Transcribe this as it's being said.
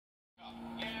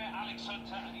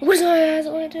What's up, guys?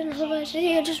 I didn't have much.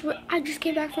 I just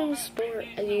came back from the store.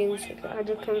 I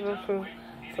just came back from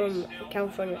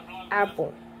California,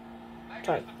 Apple.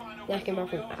 Sorry, yeah, I came back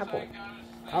from Apple,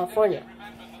 California,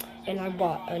 and I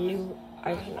bought a new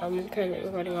iPhone. I'm currently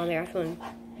recording on the iPhone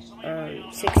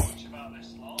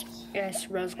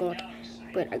 6s Rose Gold,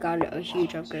 but I got a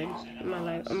huge upgrade in my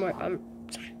life. I'm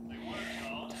sorry,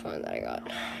 the phone that I got.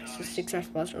 It's the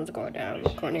 6s Plus Rose Gold, and I'm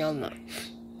recording on the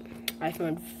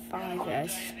iPhone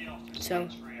 5s. So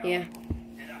yeah,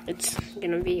 it's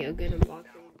gonna be a good unboxing.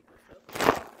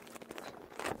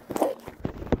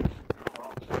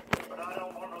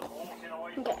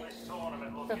 Okay,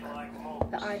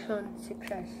 the iPhone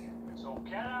 6s. So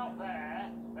get out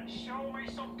there and show me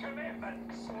some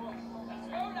commitment.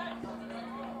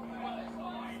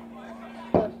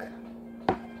 Look.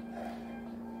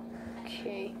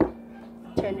 Okay.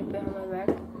 Turn it behind my back.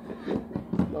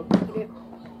 We'll put it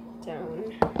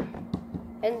down.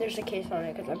 And there's a case on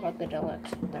it because I bought the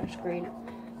deluxe. That's green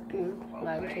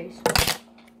lag case.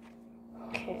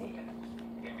 Okay.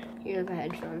 Here are the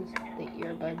headphones, the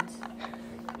earbuds.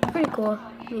 Pretty cool. I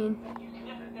mean,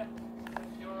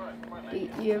 the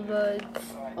earbuds.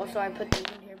 Also, I put these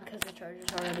in here because the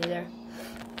charger's already there.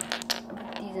 I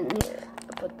put these in here.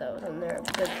 I put those in there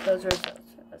because those are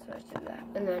that's why I did that.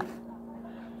 And then,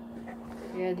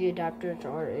 yeah, the adapters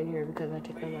are in here because I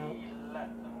took them out.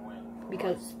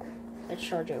 Because it's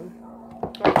charging.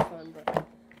 Not fun, but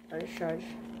I just charge.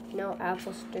 No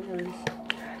Apple stickers.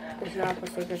 There's no Apple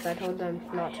stickers. I told them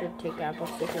not to take Apple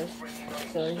stickers.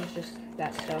 So it's just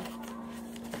that stuff.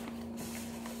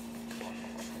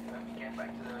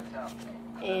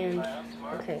 And,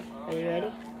 okay, are you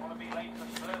ready?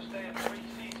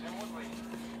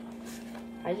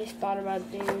 I just thought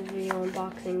about doing a video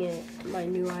unboxing it, my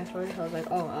new iPhone. So I was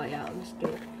like, oh yeah, let's do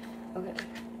it. Okay,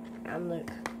 and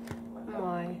look,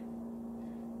 my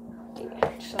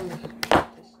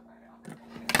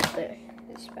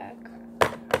this back,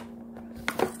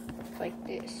 like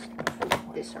this,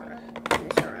 and this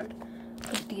around,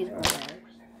 put these around.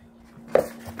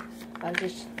 I was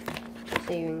just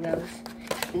saving those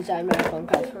inside my iPhone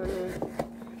California.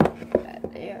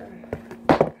 There.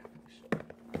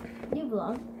 You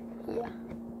vlog? Yeah.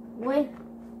 When?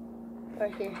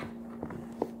 Right here.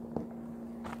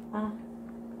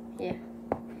 Yeah.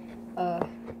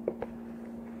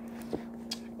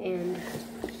 And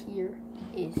here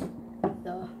is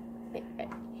the.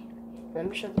 Let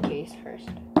me show the case first.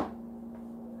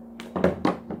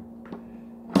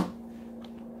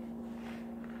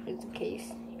 Here's the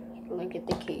case. Look at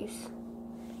the case.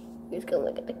 You guys can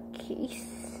look at the case.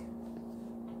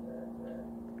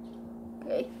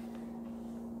 Okay.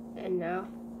 And now,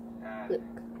 look.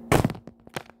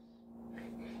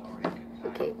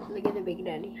 Okay, look at the Big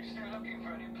Daddy.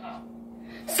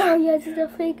 Sorry guys, this is a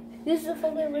fake. This is a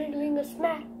phone that we're doing a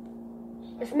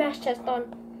smash test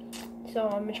on. So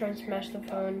I'm gonna try and smash the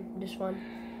phone, this one.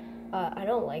 I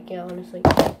don't like it, honestly.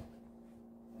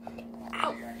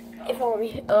 Ow! It followed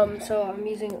me. So I'm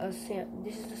using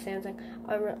this is the Samsung.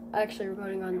 I'm actually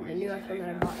recording on the new iPhone that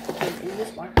I bought in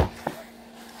this box.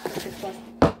 6 Plus.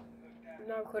 I'm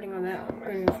not recording on that. I'm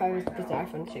recording on 5 because the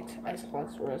iPhone 6s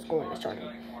Plus was going to charging.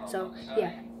 So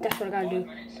yeah, that's what I gotta do.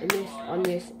 And this on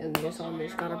this and this on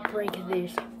this. Gotta break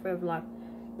this for a vlog.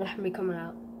 That's gonna be coming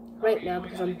out right now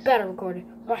because I'm better recording.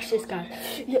 Watch this, guys.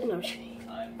 Yeah, no, okay.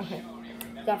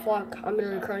 That vlog, I'm gonna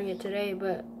be recording it today,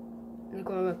 but it's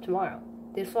going up tomorrow.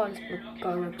 This vlog is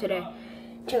going up today.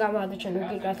 Check out my other channel,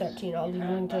 GeekGuy13. I'll leave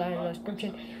a link to that in the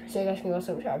description so you guys can go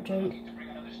subscribe to it.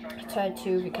 Tied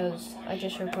to because I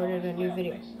just recorded a new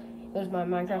video. It was my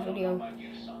Minecraft video.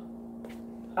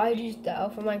 I used the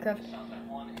Alpha Minecraft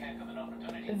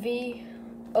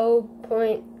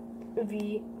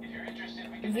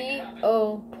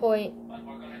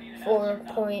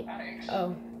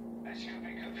VO.4.0.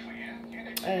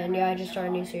 And yeah, I just started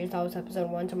a new series. That was episode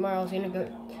 1. Tomorrow's gonna be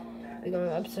going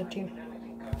to episode 2.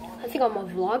 I think I'm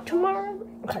gonna vlog tomorrow.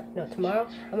 Okay, no, tomorrow.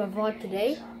 I'm gonna vlog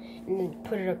today and then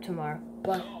put it up tomorrow.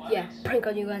 But yeah, prank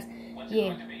on you guys.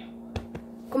 Yeah.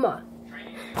 Come on.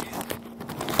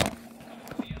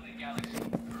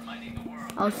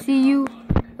 I'll see you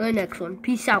in the next one.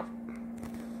 Peace out.